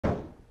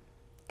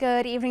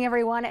Good evening,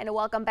 everyone, and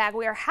welcome back.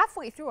 We are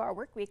halfway through our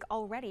work week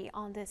already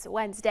on this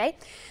Wednesday.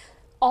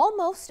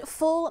 Almost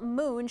full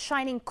moon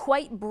shining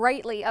quite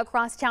brightly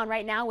across town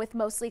right now with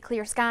mostly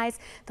clear skies.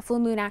 The full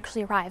moon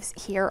actually arrives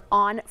here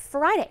on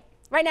Friday.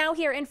 Right now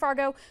here in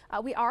Fargo,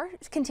 we are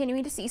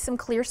continuing to see some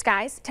clear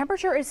skies.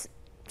 Temperature is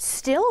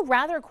still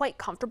rather quite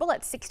comfortable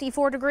at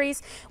 64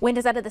 degrees. Wind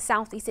is out of the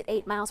southeast at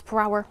 8 miles per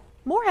hour.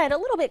 Moorhead a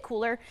little bit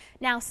cooler,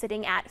 now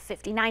sitting at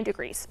 59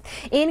 degrees.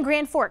 In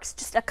Grand Forks,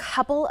 just a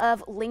couple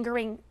of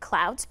lingering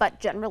clouds, but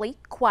generally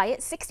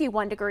quiet,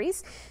 61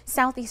 degrees.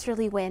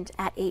 Southeasterly wind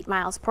at 8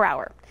 miles per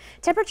hour.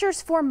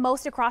 Temperatures for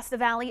most across the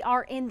valley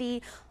are in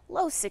the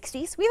low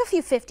 60s. We have a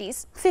few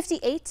 50s,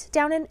 58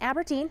 down in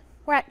Aberdeen.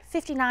 We're at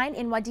 59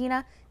 in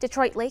Wadena,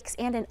 Detroit Lakes,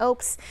 and in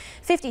Oaks.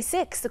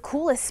 56, the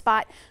coolest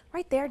spot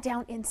right there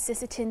down in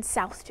Sisseton,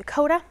 South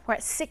Dakota. We're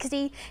at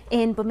 60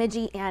 in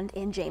Bemidji and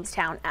in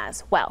Jamestown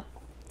as well.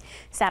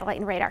 Satellite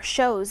and radar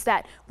shows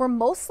that we're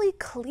mostly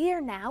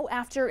clear now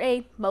after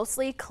a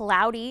mostly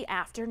cloudy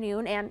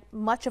afternoon and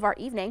much of our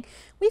evening.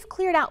 We've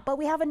cleared out, but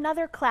we have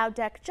another cloud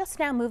deck just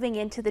now moving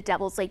into the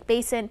Devil's Lake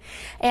Basin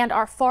and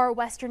our far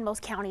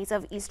westernmost counties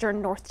of eastern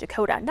North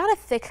Dakota. Not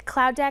a thick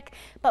cloud deck,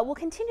 but we'll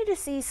continue to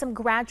see some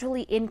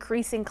gradually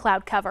increasing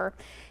cloud cover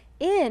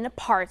in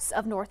parts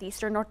of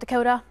northeastern North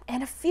Dakota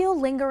and a few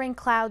lingering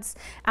clouds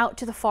out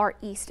to the far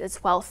east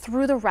as well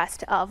through the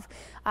rest of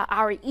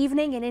our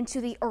evening and into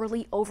the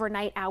early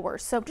overnight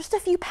hours. So just a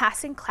few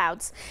passing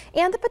clouds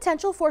and the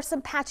potential for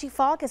some patchy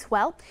fog as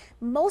well.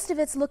 Most of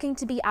it's looking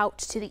to be out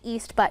to the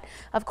east, but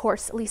of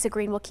course Lisa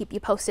Green will keep you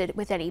posted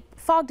with any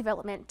fog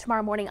development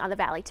tomorrow morning on the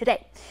valley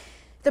today.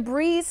 The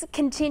breeze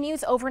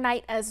continues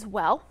overnight as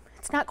well.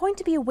 It's not going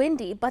to be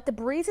windy, but the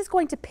breeze is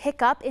going to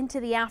pick up into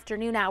the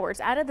afternoon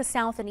hours out of the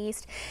south and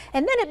east,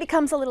 and then it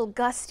becomes a little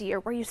gustier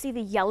where you see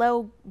the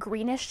yellow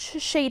greenish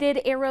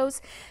shaded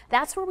arrows.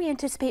 That's where we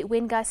anticipate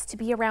wind gusts to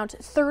be around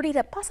 30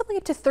 to possibly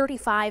up to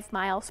 35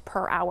 miles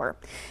per hour.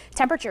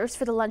 Temperatures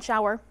for the lunch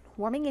hour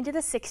warming into the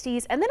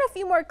 60s, and then a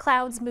few more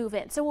clouds move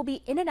in. So we'll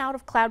be in and out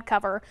of cloud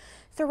cover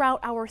throughout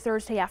our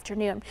Thursday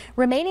afternoon.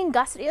 Remaining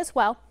gusty as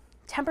well.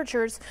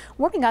 Temperatures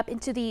warming up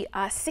into the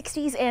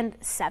 60s and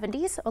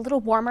 70s, a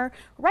little warmer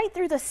right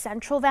through the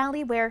Central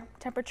Valley where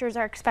temperatures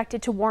are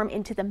expected to warm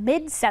into the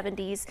mid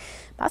 70s,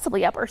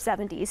 possibly upper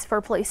 70s for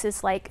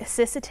places like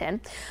Sisseton.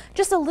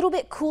 Just a little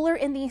bit cooler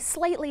in the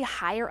slightly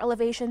higher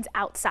elevations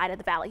outside of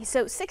the valley.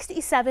 So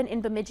 67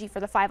 in Bemidji for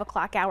the 5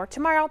 o'clock hour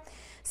tomorrow,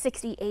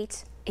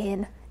 68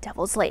 in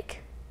Devil's Lake.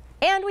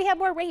 And we have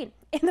more rain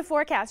in the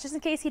forecast just in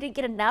case you didn't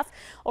get enough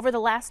over the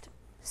last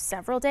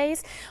several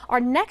days. Our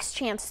next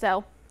chance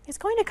though is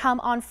going to come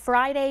on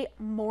Friday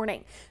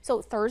morning.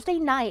 So Thursday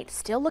night,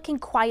 still looking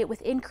quiet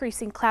with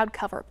increasing cloud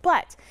cover.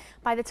 But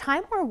by the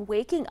time we're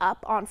waking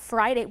up on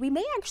Friday, we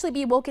may actually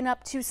be woken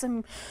up to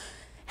some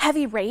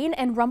heavy rain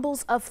and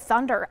rumbles of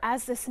thunder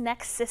as this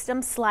next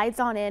system slides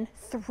on in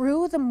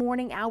through the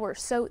morning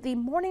hours. So the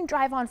morning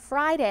drive on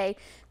Friday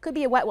could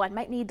be a wet one.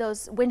 Might need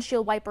those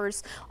windshield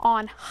wipers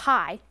on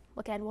high.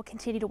 Again, we'll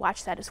continue to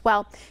watch that as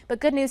well. But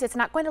good news, it's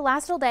not going to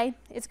last all day.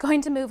 It's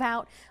going to move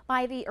out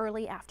by the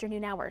early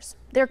afternoon hours.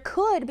 There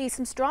could be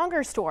some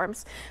stronger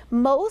storms,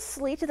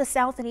 mostly to the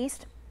south and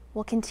east.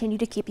 We'll continue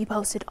to keep you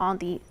posted on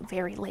the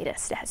very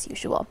latest as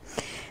usual.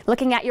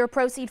 Looking at your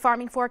Proseed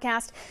farming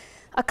forecast,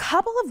 a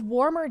couple of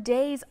warmer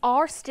days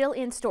are still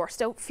in store.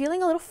 So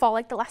feeling a little fall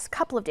like the last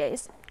couple of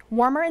days.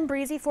 Warmer and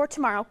breezy for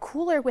tomorrow,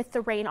 cooler with the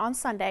rain on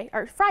Sunday,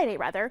 or Friday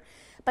rather.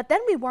 But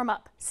then we warm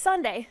up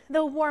Sunday,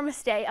 the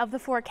warmest day of the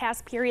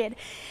forecast period.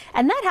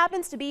 And that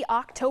happens to be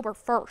October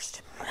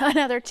 1st.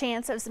 Another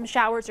chance of some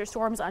showers or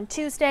storms on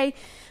Tuesday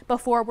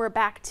before we're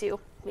back to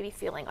maybe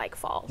feeling like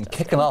fall.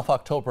 Kicking off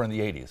October in the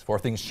 80s, before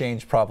things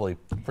change probably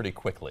pretty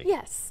quickly.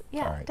 Yes,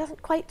 yeah, Right.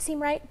 Doesn't quite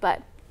seem right,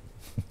 but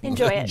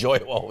enjoy it. Enjoy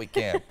it while we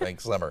can.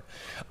 Thanks, Summer.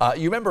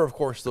 You remember, of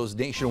course, those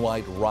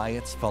nationwide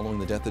riots following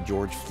the death of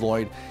George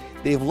Floyd.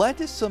 They've led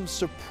to some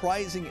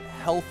surprising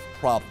health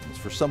problems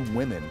for some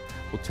women.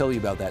 We'll tell you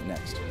about that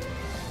next.